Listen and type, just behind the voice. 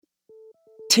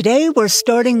Today we're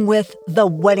starting with The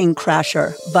Wedding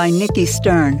Crasher by Nikki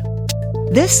Stern.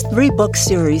 This 3-book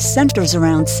series centers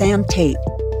around Sam Tate.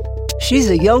 She's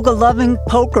a yoga-loving,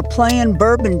 poker-playing,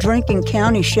 bourbon-drinking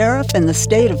county sheriff in the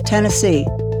state of Tennessee,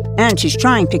 and she's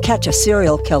trying to catch a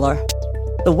serial killer.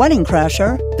 The Wedding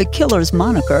Crasher, the killer's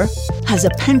moniker, has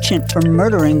a penchant for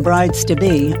murdering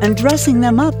brides-to-be and dressing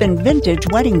them up in vintage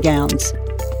wedding gowns.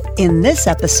 In this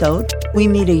episode, we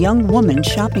meet a young woman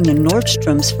shopping in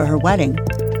Nordstrom's for her wedding.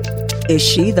 Is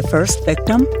she the first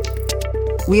victim?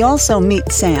 We also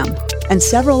meet Sam and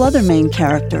several other main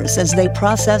characters as they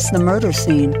process the murder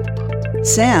scene.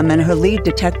 Sam and her lead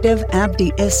detective,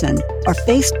 Abdi Issen, are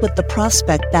faced with the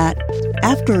prospect that,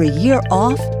 after a year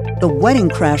off, the wedding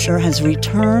crasher has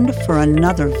returned for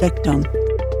another victim.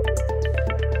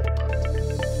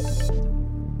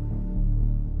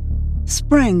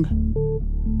 Spring.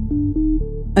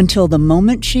 Until the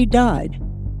moment she died,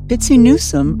 Bitsy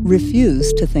Newsom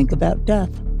refused to think about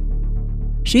death.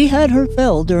 She had her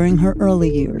fill during her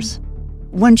early years.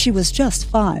 When she was just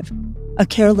 5, a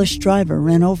careless driver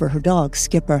ran over her dog,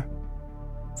 Skipper.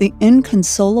 The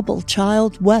inconsolable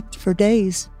child wept for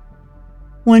days.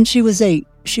 When she was 8,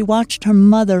 she watched her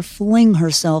mother fling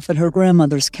herself at her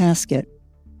grandmother's casket.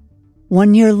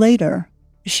 1 year later,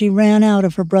 she ran out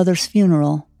of her brother's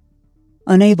funeral,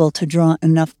 unable to draw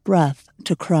enough breath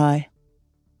to cry.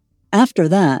 After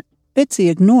that, Bitsy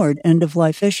ignored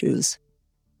end-of-life issues.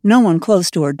 No one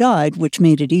close to her died, which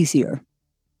made it easier.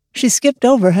 She skipped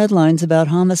over headlines about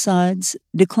homicides,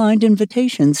 declined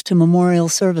invitations to memorial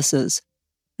services,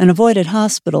 and avoided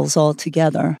hospitals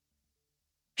altogether.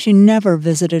 She never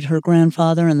visited her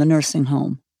grandfather in the nursing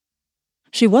home.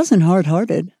 She wasn't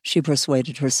hard-hearted, she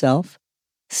persuaded herself.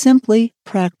 Simply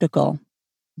practical.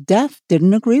 Death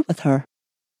didn't agree with her.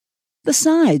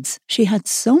 Besides, she had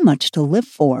so much to live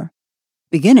for,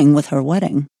 beginning with her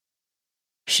wedding.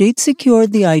 She'd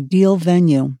secured the ideal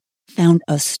venue, found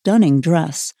a stunning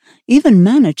dress, even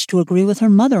managed to agree with her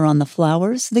mother on the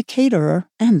flowers, the caterer,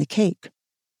 and the cake.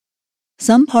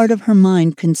 Some part of her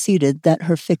mind conceded that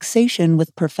her fixation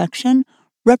with perfection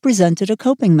represented a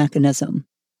coping mechanism.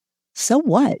 So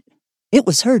what? It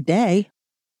was her day.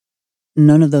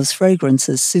 None of those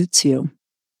fragrances suits you.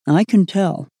 I can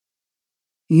tell.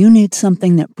 You need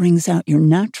something that brings out your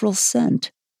natural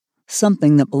scent,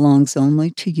 something that belongs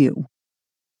only to you.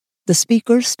 The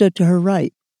speaker stood to her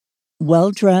right,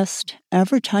 well-dressed,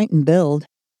 average height and build,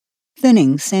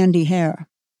 thinning sandy hair,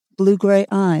 blue-gray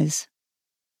eyes.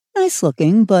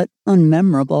 Nice-looking, but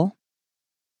unmemorable.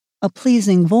 A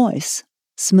pleasing voice,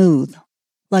 smooth,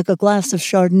 like a glass of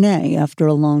Chardonnay after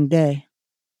a long day.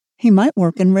 He might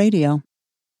work in radio.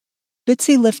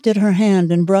 Bitsy lifted her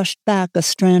hand and brushed back a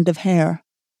strand of hair.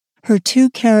 Her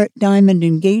 2-carat diamond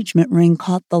engagement ring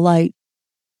caught the light.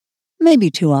 Maybe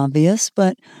too obvious,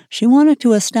 but she wanted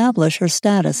to establish her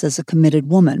status as a committed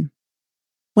woman.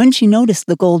 When she noticed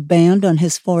the gold band on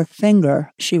his 4th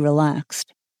finger, she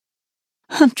relaxed.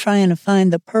 I'm trying to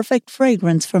find the perfect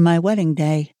fragrance for my wedding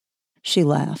day, she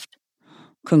laughed.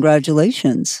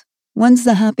 Congratulations. When's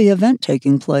the happy event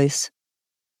taking place?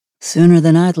 Sooner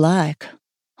than I'd like.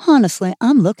 Honestly,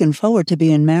 I'm looking forward to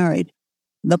being married.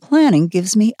 The planning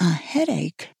gives me a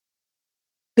headache.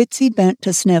 Bitsy bent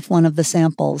to sniff one of the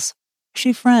samples.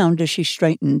 She frowned as she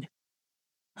straightened.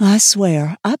 I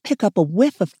swear, I pick up a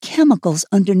whiff of chemicals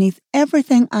underneath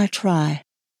everything I try.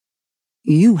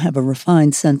 You have a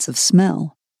refined sense of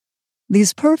smell.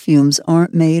 These perfumes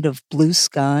aren't made of blue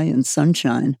sky and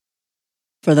sunshine.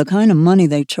 For the kind of money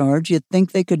they charge, you'd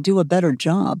think they could do a better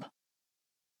job.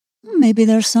 Maybe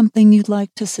there's something you'd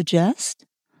like to suggest?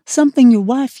 Something your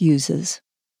wife uses?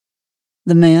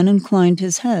 The man inclined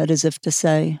his head as if to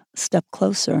say, step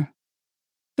closer.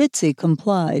 Bitsy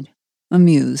complied,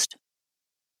 amused.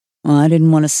 I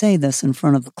didn't want to say this in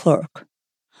front of the clerk.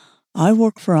 I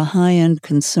work for a high-end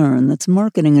concern that's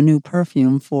marketing a new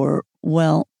perfume for,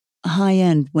 well,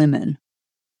 high-end women.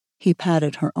 He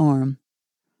patted her arm.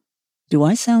 Do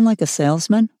I sound like a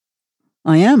salesman?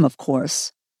 I am, of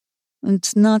course.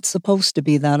 It's not supposed to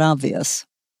be that obvious.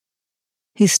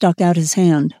 He stuck out his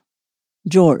hand.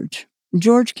 George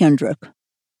Kendrick.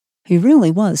 He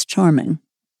really was charming.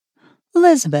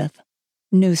 Elizabeth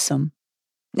Newsom.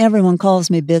 Everyone calls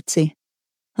me Bitsy.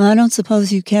 I don't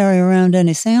suppose you carry around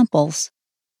any samples.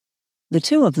 The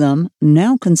two of them,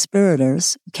 now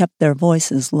conspirators, kept their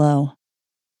voices low.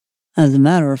 As a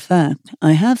matter of fact,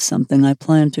 I have something I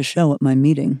plan to show at my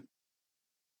meeting.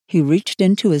 He reached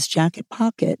into his jacket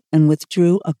pocket and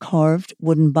withdrew a carved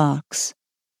wooden box,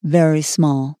 very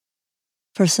small.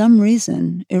 For some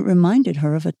reason, it reminded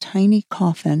her of a tiny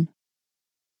coffin.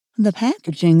 The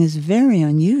packaging is very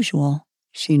unusual,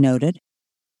 she noted.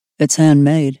 It's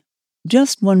handmade.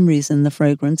 Just one reason the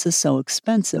fragrance is so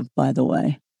expensive, by the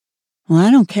way. Well,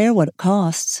 I don't care what it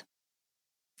costs.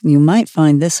 You might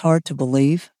find this hard to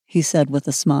believe, he said with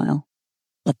a smile,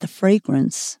 but the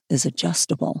fragrance is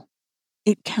adjustable.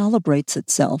 It calibrates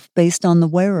itself based on the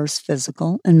wearer's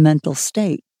physical and mental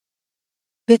state.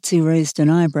 Bitsy raised an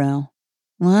eyebrow.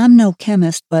 Well, I'm no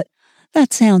chemist, but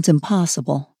that sounds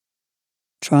impossible.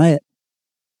 Try it.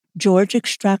 George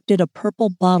extracted a purple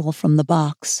bottle from the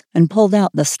box and pulled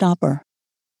out the stopper.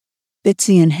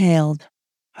 Bitsy inhaled.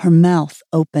 Her mouth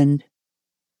opened.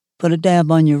 Put a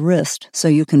dab on your wrist so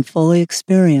you can fully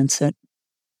experience it.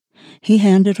 He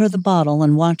handed her the bottle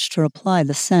and watched her apply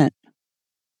the scent.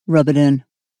 Rub it in.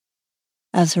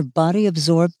 As her body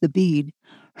absorbed the bead,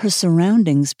 her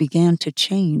surroundings began to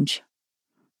change.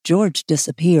 George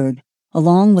disappeared,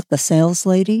 along with the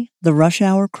saleslady, the rush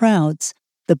hour crowds,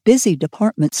 the busy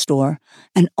department store,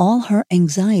 and all her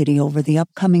anxiety over the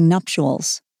upcoming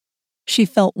nuptials. She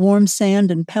felt warm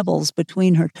sand and pebbles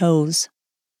between her toes.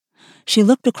 She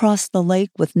looked across the lake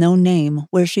with no name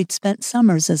where she'd spent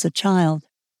summers as a child.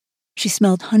 She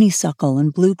smelled honeysuckle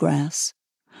and bluegrass,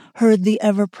 heard the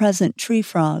ever-present tree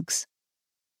frogs,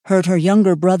 heard her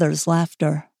younger brother's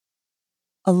laughter.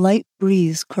 A light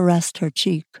breeze caressed her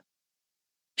cheek.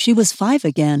 She was 5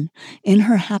 again, in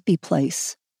her happy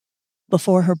place.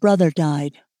 Before her brother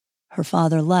died, her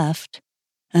father left,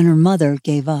 and her mother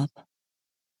gave up.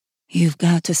 You've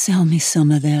got to sell me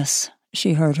some of this,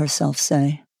 she heard herself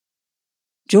say.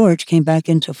 George came back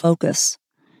into focus.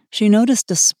 She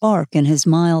noticed a spark in his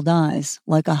mild eyes,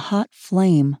 like a hot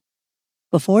flame.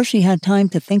 Before she had time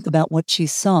to think about what she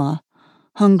saw,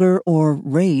 hunger or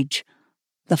rage,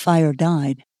 the fire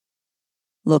died.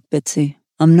 Look, Bitsy,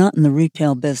 I'm not in the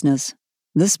retail business.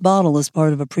 This bottle is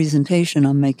part of a presentation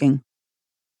I'm making.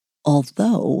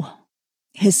 Although,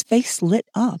 his face lit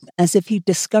up as if he'd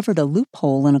discovered a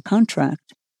loophole in a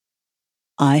contract.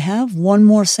 I have one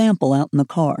more sample out in the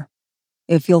car.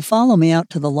 If you'll follow me out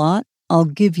to the lot, I'll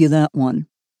give you that one.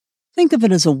 Think of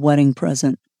it as a wedding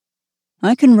present.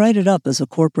 I can write it up as a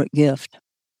corporate gift.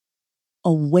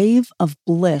 A wave of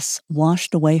bliss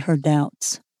washed away her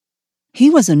doubts. He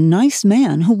was a nice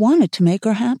man who wanted to make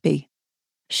her happy.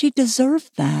 She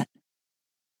deserved that.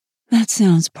 That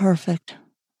sounds perfect.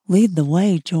 Lead the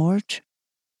way, George.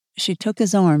 She took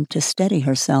his arm to steady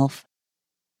herself.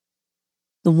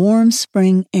 The warm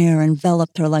spring air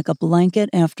enveloped her like a blanket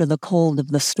after the cold of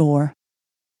the store.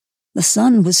 The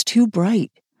sun was too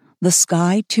bright, the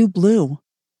sky too blue.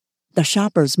 The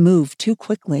shoppers moved too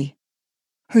quickly.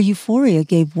 Her euphoria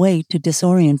gave way to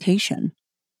disorientation.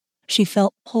 She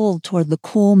felt pulled toward the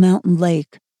cool mountain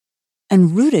lake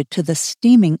and rooted to the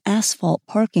steaming asphalt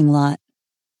parking lot.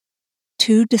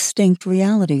 2 distinct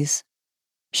realities.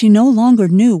 She no longer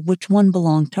knew which one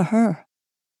belonged to her.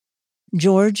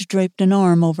 George draped an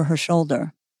arm over her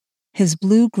shoulder. His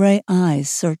blue-gray eyes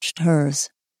searched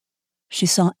hers. She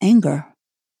saw anger.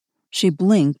 She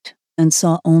blinked and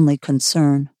saw only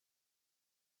concern.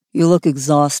 You look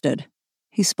exhausted.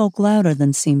 He spoke louder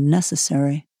than seemed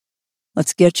necessary.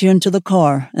 Let's get you into the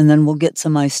car, and then we'll get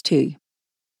some iced tea.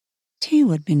 Tea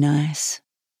would be nice.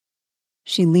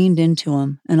 She leaned into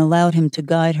him and allowed him to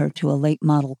guide her to a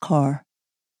late-model car.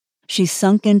 She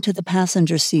sunk into the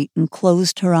passenger seat and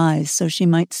closed her eyes so she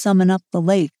might summon up the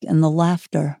lake and the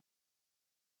laughter.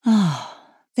 Ah,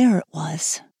 there it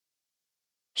was.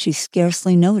 She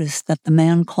scarcely noticed that the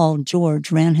man called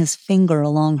George ran his finger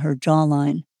along her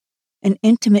jawline, an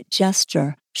intimate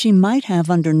gesture she might have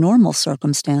under normal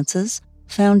circumstances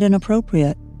found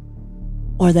inappropriate,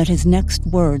 or that his next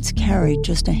words carried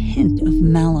just a hint of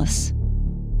malice.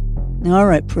 All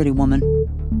right, pretty woman,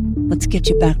 let's get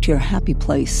you back to your happy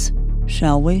place,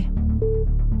 shall we?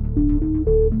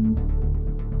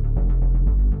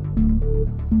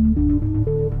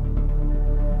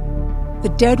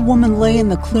 The dead woman lay in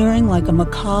the clearing like a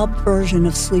macabre version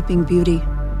of Sleeping Beauty.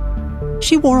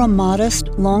 She wore a modest,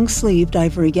 long-sleeved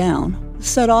ivory gown,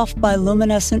 set off by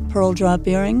luminescent pearl drop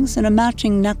earrings and a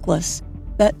matching necklace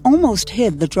that almost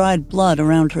hid the dried blood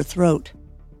around her throat.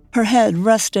 Her head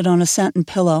rested on a satin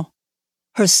pillow.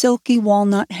 Her silky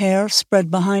walnut hair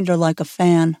spread behind her like a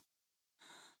fan.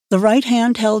 The right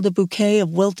hand held a bouquet of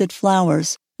wilted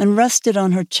flowers and rested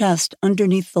on her chest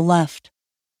underneath the left,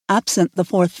 absent the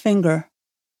 4th finger.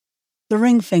 The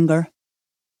ring finger.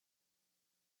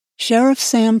 Sheriff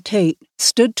Sam Tate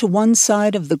stood to one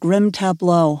side of the grim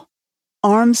tableau,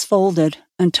 arms folded,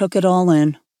 and took it all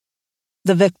in.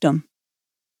 The victim.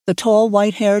 The tall,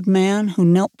 white-haired man who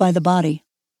knelt by the body.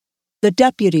 The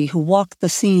deputy who walked the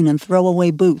scene in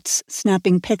throwaway boots,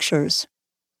 snapping pictures.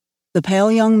 The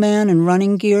pale young man in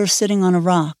running gear sitting on a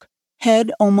rock,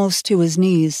 head almost to his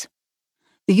knees.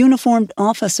 The uniformed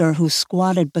officer who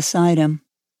squatted beside him.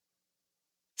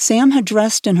 Sam had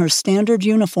dressed in her standard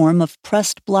uniform of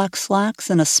pressed black slacks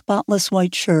and a spotless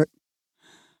white shirt.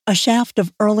 A shaft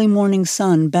of early morning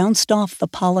sun bounced off the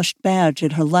polished badge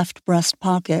at her left breast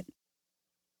pocket.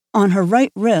 On her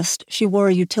right wrist, she wore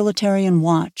a utilitarian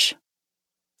watch.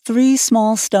 3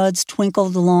 small studs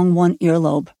twinkled along one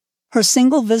earlobe, her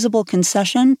single visible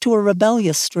concession to a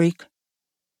rebellious streak.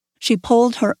 She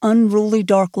pulled her unruly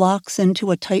dark locks into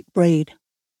a tight braid.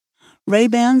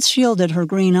 Ray-Bans shielded her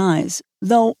green eyes,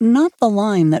 though not the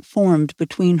line that formed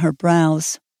between her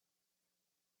brows.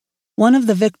 One of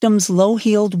the victim's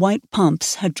low-heeled white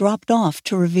pumps had dropped off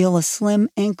to reveal a slim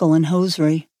ankle and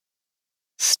hosiery.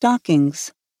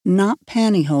 Stockings, not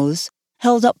pantyhose,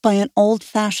 held up by an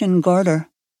old-fashioned garter.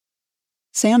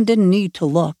 Sam didn't need to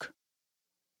look.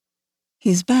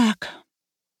 He's back.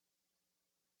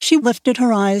 She lifted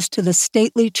her eyes to the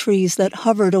stately trees that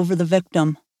hovered over the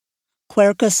victim.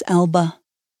 Quercus alba,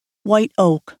 white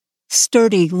oak,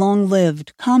 sturdy,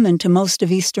 long-lived, common to most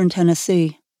of eastern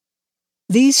Tennessee.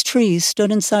 These trees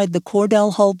stood inside the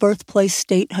Cordell Hull Birthplace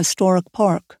State Historic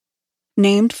Park,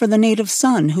 named for the native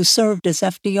son who served as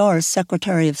FDR's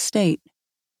Secretary of State.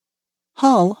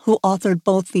 Hull, who authored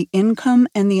both the income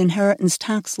and the inheritance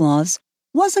tax laws,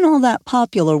 wasn't all that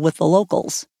popular with the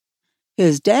locals.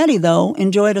 His daddy, though,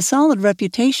 enjoyed a solid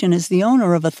reputation as the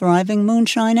owner of a thriving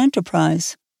moonshine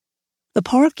enterprise. The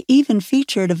park even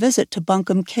featured a visit to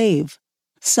Bunkum Cave,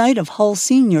 site of Hull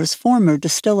Sr.'s former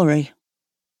distillery.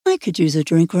 I could use a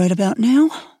drink right about now,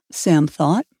 Sam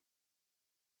thought.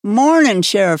 "Morning,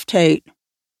 Sheriff Tate."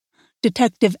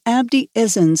 Detective Abdi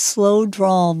Izen's slow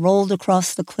drawl rolled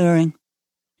across the clearing.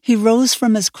 He rose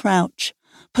from his crouch,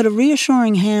 put a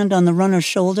reassuring hand on the runner's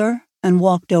shoulder, and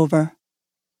walked over.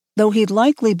 Though he'd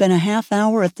likely been a half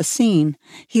hour at the scene,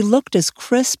 he looked as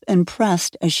crisp and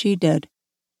pressed as she did.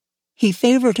 He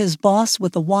favored his boss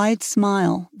with a wide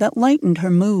smile that lightened her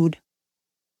mood.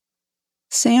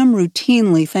 Sam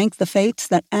routinely thanked the fates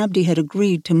that Abdi had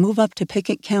agreed to move up to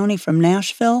Pickett County from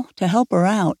Nashville to help her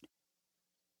out.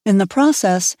 In the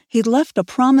process, he'd left a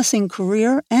promising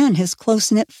career and his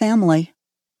close-knit family.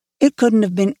 It couldn't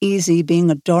have been easy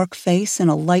being a dark face in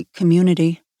a light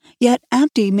community, yet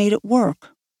Abdi made it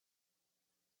work.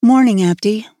 "Morning,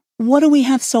 Abdi. What do we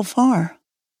have so far?"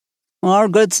 "Our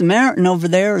good Samaritan over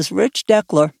there is Rich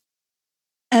Deckler."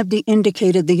 Abdi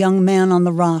indicated the young man on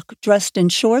the rock, dressed in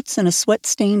shorts and a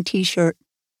sweat-stained t-shirt.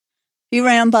 "He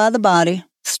ran by the body,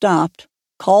 stopped,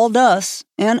 called us,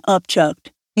 and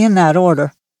upchucked, in that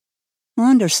order."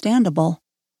 Understandable.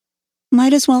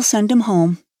 Might as well send him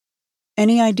home.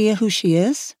 Any idea who she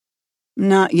is?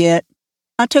 "Not yet.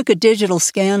 I took a digital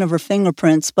scan of her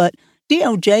fingerprints, but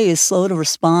DOJ is slow to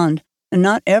respond, and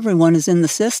not everyone is in the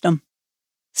system.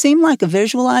 Seemed like a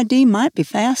visual ID might be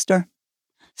faster.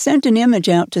 Sent an image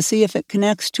out to see if it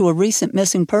connects to a recent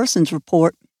missing persons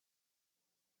report."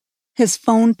 His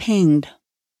phone pinged.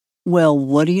 "Well,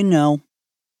 what do you know?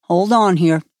 Hold on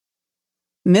here.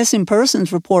 Missing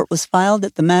persons report was filed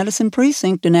at the Madison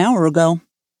precinct an hour ago.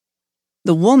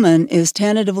 The woman is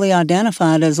tentatively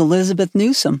identified as Elizabeth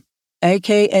Newsom,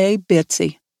 a.k.a.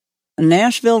 Bitsy, a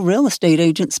Nashville real estate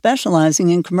agent specializing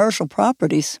in commercial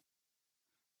properties."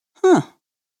 Huh.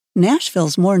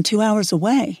 Nashville's more than 2 hours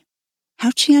away.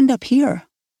 How'd she end up here?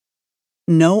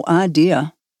 "No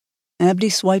idea." Abdi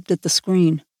swiped at the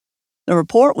screen. "The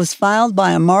report was filed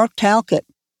by a Mark Talcott,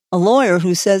 a lawyer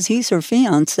who says he's her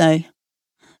fiancé.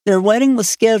 Their wedding was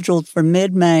scheduled for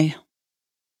mid-May."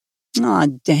 "Aw,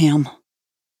 damn."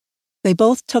 They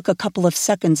both took a couple of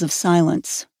seconds of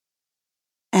silence.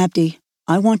 "Abdi,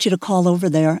 I want you to call over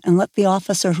there and let the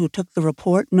officer who took the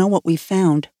report know what we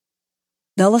found.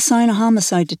 They'll assign a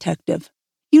homicide detective.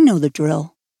 You know the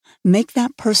drill. Make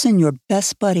that person your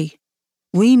best buddy.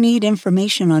 We need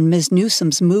information on Ms.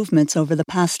 Newsom's movements over the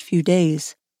past few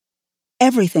days.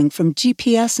 Everything from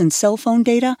GPS and cell phone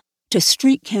data to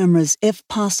street cameras if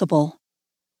possible.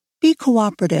 Be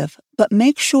cooperative, but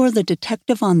make sure the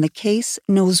detective on the case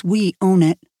knows we own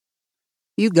it."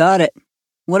 "You got it.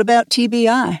 What about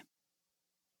TBI?"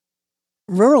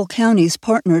 Rural counties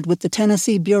partnered with the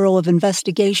Tennessee Bureau of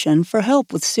Investigation for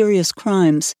help with serious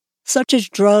crimes, such as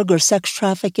drug or sex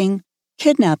trafficking,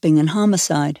 kidnapping, and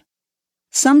homicide.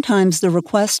 Sometimes the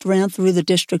request ran through the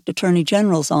district attorney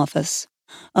general's office.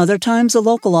 Other times a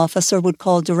local officer would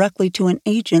call directly to an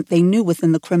agent they knew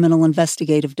within the Criminal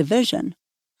Investigative Division.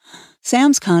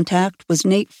 Sam's contact was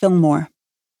Nate Fillmore.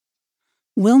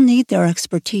 "We'll need their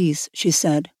expertise," she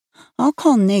said. "I'll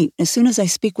call Nate as soon as I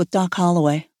speak with Doc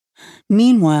Holloway.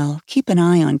 Meanwhile, keep an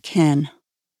eye on Ken."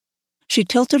 She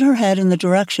tilted her head in the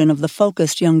direction of the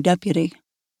focused young deputy.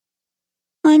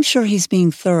 "I'm sure he's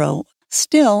being thorough.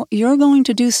 Still, you're going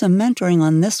to do some mentoring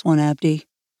on this one, Abdi."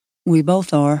 "We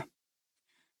both are."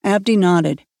 Abdi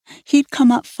nodded. He'd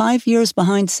come up 5 years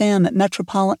behind Sam at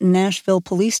Metropolitan Nashville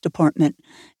Police Department,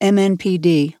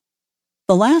 MNPD.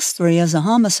 The last 3 as a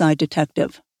homicide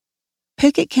detective.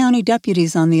 Pickett County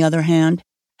deputies, on the other hand,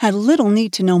 had little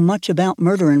need to know much about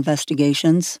murder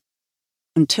investigations.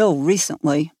 Until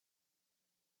recently.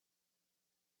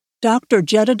 Dr.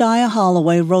 Jedediah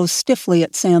Holloway rose stiffly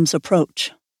at Sam's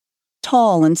approach.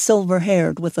 Tall and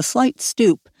silver-haired, with a slight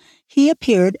stoop, he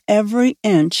appeared every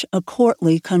inch a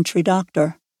courtly country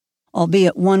doctor,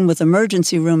 albeit one with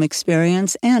emergency room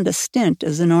experience and a stint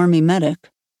as an Army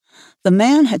medic. The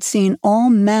man had seen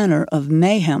all manner of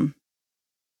mayhem.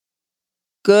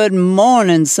 "Good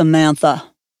morning,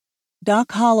 Samantha."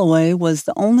 Doc Holloway was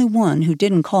the only one who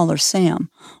didn't call her Sam,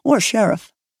 or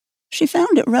Sheriff. She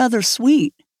found it rather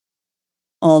sweet.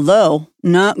 "Although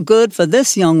not good for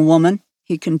this young woman,"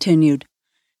 he continued.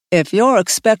 "If you're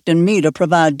expecting me to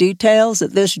provide details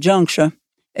at this juncture,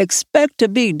 expect to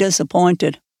be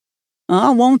disappointed. I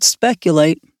won't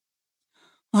speculate."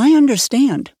 "I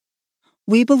understand.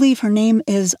 We believe her name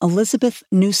is Elizabeth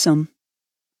Newsom."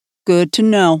 "Good to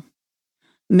know.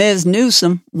 Ms.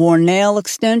 Newsom wore nail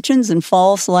extensions and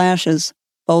false lashes,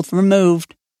 both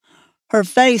removed. Her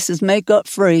face is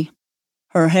makeup-free.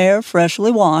 Her hair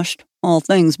freshly washed, all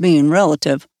things being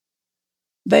relative.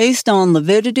 Based on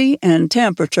lividity and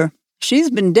temperature, she's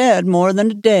been dead more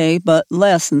than a day, but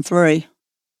less than 3.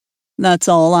 That's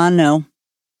all I know.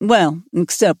 Well,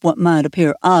 except what might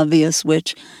appear obvious,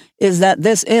 which is that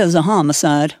this is a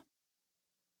homicide."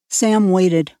 Sam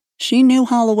waited. She knew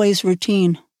Holloway's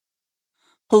routine.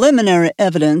 "Preliminary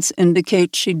evidence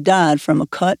indicates she died from a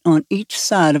cut on each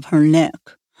side of her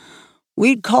neck.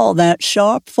 We'd call that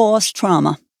sharp force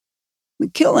trauma. The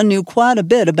killer knew quite a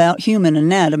bit about human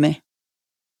anatomy."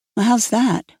 "How's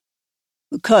that?"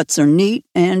 "The cuts are neat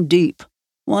and deep,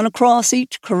 one across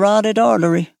each carotid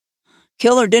artery.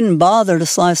 Killer didn't bother to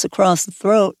slice across the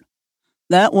throat.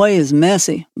 That way is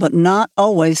messy, but not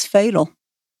always fatal.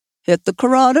 Hit the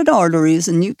carotid arteries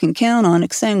and you can count on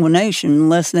exsanguination in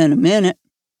less than a minute."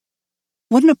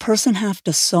 "Wouldn't a person have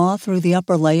to saw through the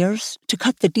upper layers to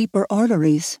cut the deeper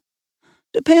arteries?"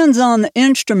 "Depends on the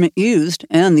instrument used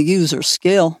and the user's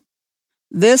skill.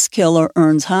 This killer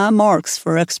earns high marks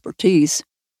for expertise.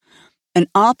 An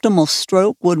optimal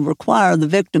stroke would require the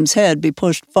victim's head be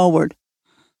pushed forward.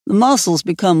 The muscles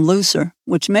become looser,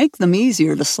 which make them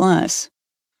easier to slice.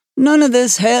 None of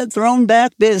this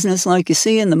head-thrown-back business like you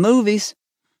see in the movies.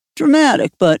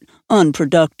 Dramatic, but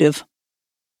unproductive."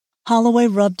 Holloway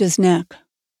rubbed his neck.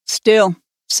 "Still,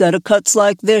 set of cuts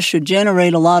like this should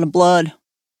generate a lot of blood.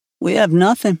 We have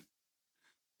nothing.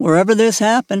 Wherever this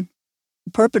happened,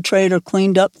 the perpetrator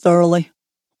cleaned up thoroughly,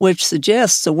 which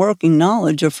suggests a working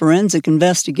knowledge of forensic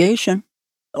investigation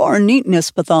or neatness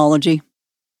pathology."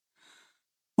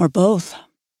 "Or both."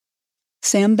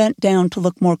 Sam bent down to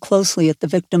look more closely at the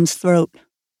victim's throat.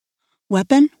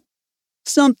 "Weapon?"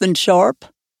 "Something sharp."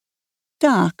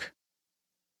 "Doc."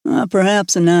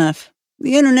 Perhaps a knife.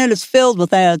 The internet is filled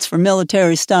with ads for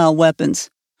military-style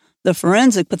weapons. The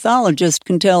forensic pathologist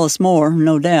can tell us more,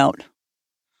 no doubt."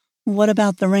 "What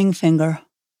about the ring finger?"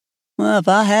 "Well, if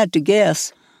I had to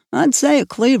guess, I'd say a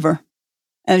cleaver.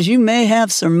 As you may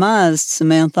have surmised,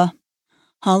 Samantha."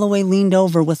 Holloway leaned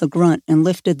over with a grunt and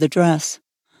lifted the dress.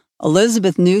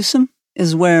 "Elizabeth Newsom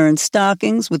is wearing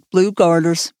stockings with blue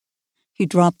garters." He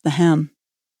dropped the hem.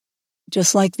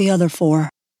 "Just like the other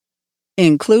 4.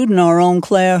 "Including our own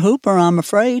Claire Hooper, I'm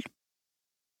afraid."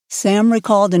 Sam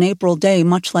recalled an April day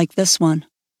much like this one,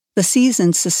 the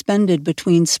season suspended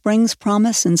between spring's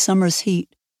promise and summer's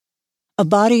heat. A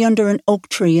body under an oak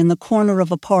tree in the corner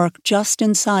of a park just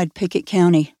inside Pickett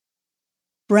County.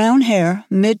 Brown hair,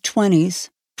 mid-20s,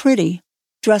 pretty,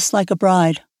 dressed like a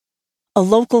bride. A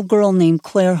local girl named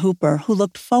Claire Hooper who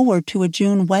looked forward to a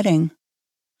June wedding.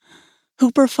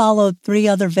 Hooper followed 3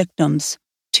 other victims,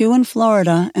 2 in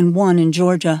Florida and 1 in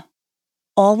Georgia.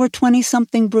 All were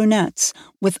 20-something brunettes,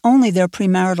 with only their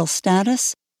premarital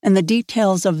status and the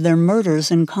details of their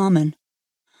murders in common.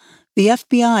 The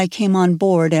FBI came on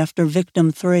board after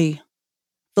victim 3.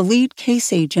 The lead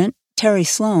case agent, Terry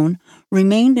Sloan,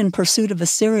 remained in pursuit of a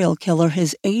serial killer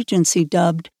his agency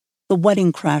dubbed the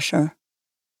Wedding Crasher.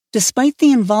 Despite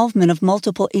the involvement of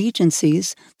multiple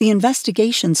agencies, the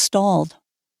investigation stalled.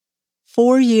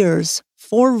 4 years,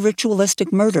 4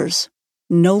 ritualistic murders,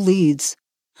 no leads.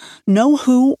 No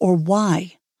who or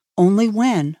why, only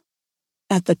when.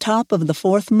 At the top of the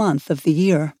 4th month of the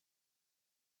year.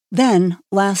 Then,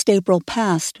 last April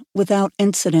passed without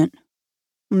incident.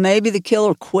 Maybe the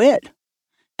killer quit,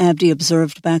 Abdi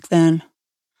observed back then.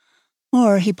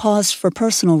 Or he paused for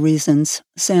personal reasons,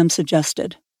 Sam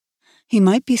suggested. He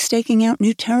might be staking out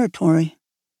new territory.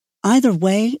 Either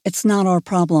way, it's not our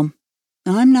problem.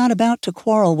 I'm not about to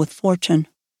quarrel with Fortune.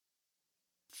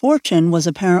 Fortune was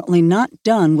apparently not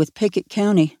done with Pickett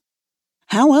County.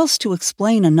 How else to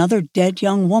explain another dead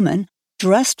young woman,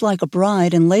 dressed like a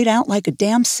bride and laid out like a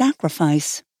damn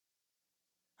sacrifice?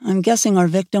 I'm guessing our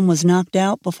victim was knocked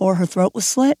out before her throat was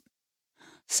slit?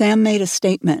 Sam made a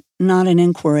statement, not an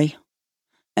inquiry.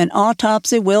 An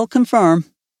autopsy will confirm,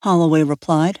 Holloway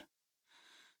replied.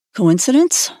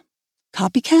 Coincidence?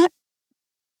 Copycat?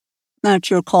 That's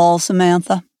your call,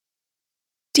 Samantha.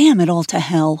 Damn it all to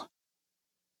hell.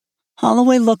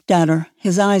 Holloway looked at her,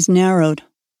 his eyes narrowed.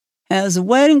 Has the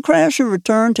wedding crasher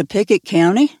returned to Pickett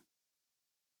County?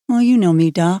 Well, you know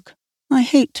me, Doc. I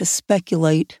hate to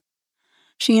speculate.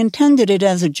 She intended it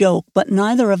as a joke, but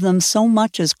neither of them so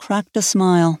much as cracked a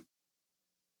smile.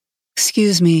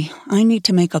 Excuse me, I need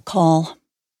to make a call.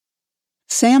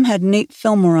 Sam had Nate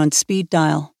Fillmore on speed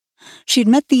dial. She'd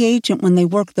met the agent when they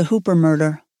worked the Hooper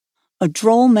murder. A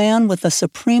droll man with a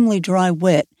supremely dry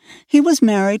wit, he was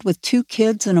married with 2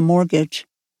 kids and a mortgage.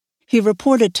 He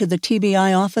reported to the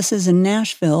TBI offices in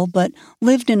Nashville, but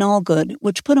lived in Allgood,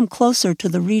 which put him closer to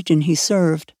the region he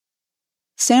served.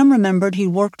 Sam remembered he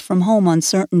worked from home on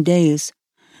certain days.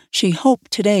 She hoped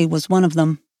today was one of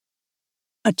them.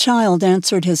 A child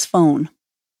answered his phone.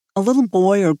 A little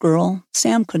boy or girl,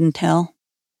 Sam couldn't tell.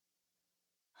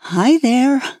 Hi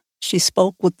there, she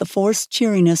spoke with the forced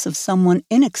cheeriness of someone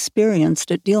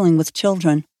inexperienced at dealing with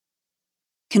children.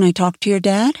 Can I talk to your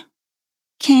dad?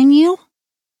 Can you?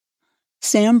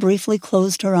 Sam briefly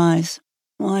closed her eyes.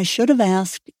 Well, I should have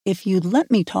asked if you'd let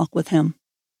me talk with him.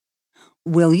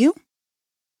 Will you?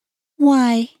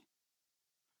 Why?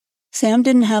 Sam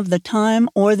didn't have the time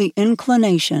or the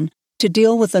inclination to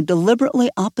deal with a deliberately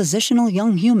oppositional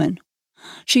young human.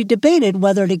 She debated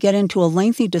whether to get into a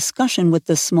lengthy discussion with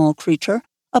this small creature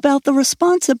about the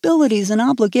responsibilities and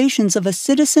obligations of a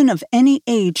citizen of any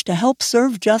age to help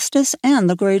serve justice and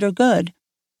the greater good.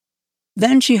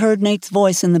 Then she heard Nate's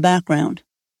voice in the background.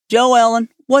 Joe Ellen,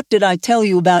 what did I tell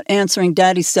you about answering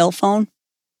Daddy's cell phone?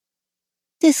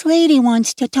 This lady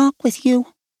wants to talk with you.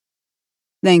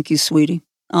 Thank you, sweetie.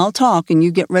 I'll talk and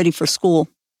you get ready for school.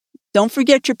 Don't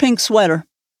forget your pink sweater.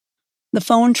 The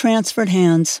phone transferred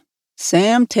hands.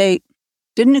 Sam Tate.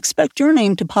 Didn't expect your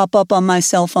name to pop up on my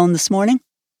cell phone this morning.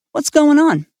 What's going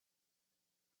on?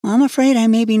 I'm afraid I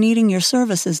may be needing your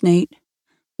services, Nate.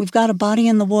 We've got a body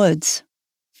in the woods.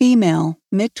 Female,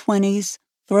 mid-20s,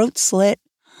 throat slit,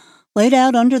 laid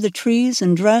out under the trees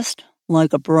and dressed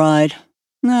like a bride.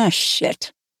 Ah,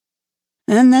 shit.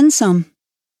 And then some.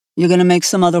 You gonna make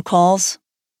some other calls?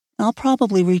 I'll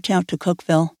probably reach out to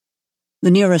Cookville.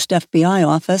 The nearest FBI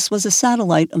office was a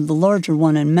satellite of the larger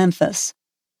one in Memphis.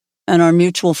 And our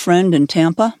mutual friend in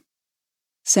Tampa?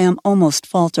 Sam almost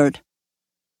faltered.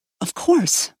 Of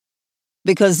course.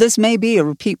 Because this may be a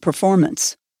repeat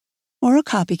performance. Or a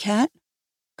copycat.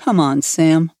 Come on,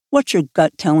 Sam. What's your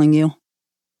gut telling you?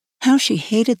 How she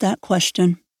hated that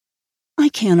question. I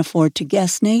can't afford to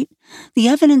guess, Nate. The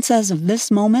evidence as of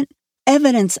this moment,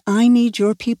 evidence I need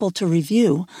your people to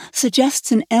review,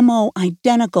 suggests an MO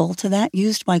identical to that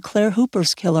used by Claire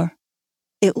Hooper's killer.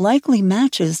 It likely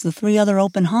matches the 3 other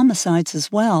open homicides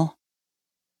as well.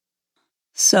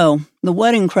 So, the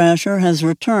wedding crasher has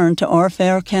returned to our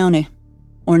fair county.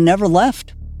 Or never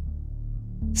left.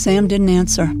 Sam didn't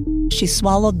answer. She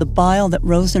swallowed the bile that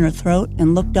rose in her throat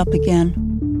and looked up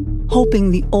again,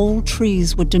 hoping the old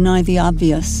trees would deny the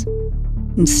obvious.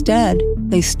 Instead,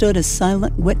 they stood as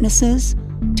silent witnesses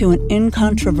to an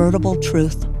incontrovertible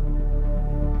truth.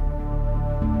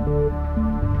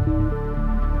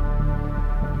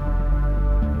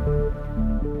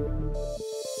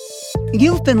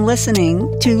 You've been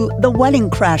listening to The Wedding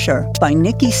Crasher by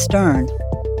Nikki Stern.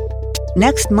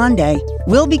 Next Monday,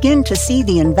 we'll begin to see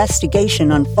the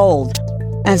investigation unfold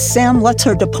as Sam lets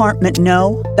her department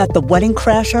know that the wedding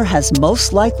crasher has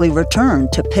most likely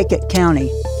returned to Pickett County.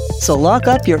 So lock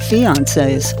up your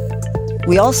fiancés.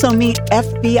 We also meet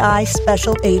FBI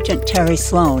Special Agent Terry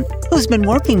Sloan, who's been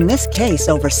working this case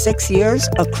over 6 years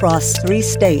across 3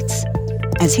 states,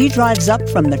 as he drives up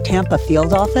from the Tampa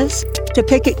field office to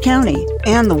Pickett County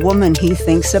and the woman he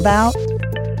thinks about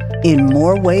in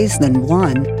more ways than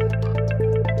one.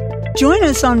 Join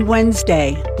us on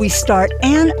Wednesday. We start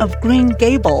Anne of Green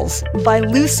Gables by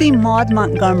Lucy Maud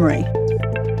Montgomery.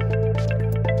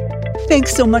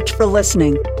 Thanks so much for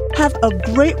listening. Have a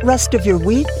great rest of your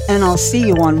week, and I'll see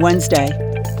you on Wednesday.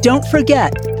 Don't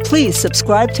forget, please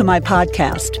subscribe to my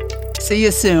podcast. See you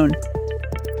soon.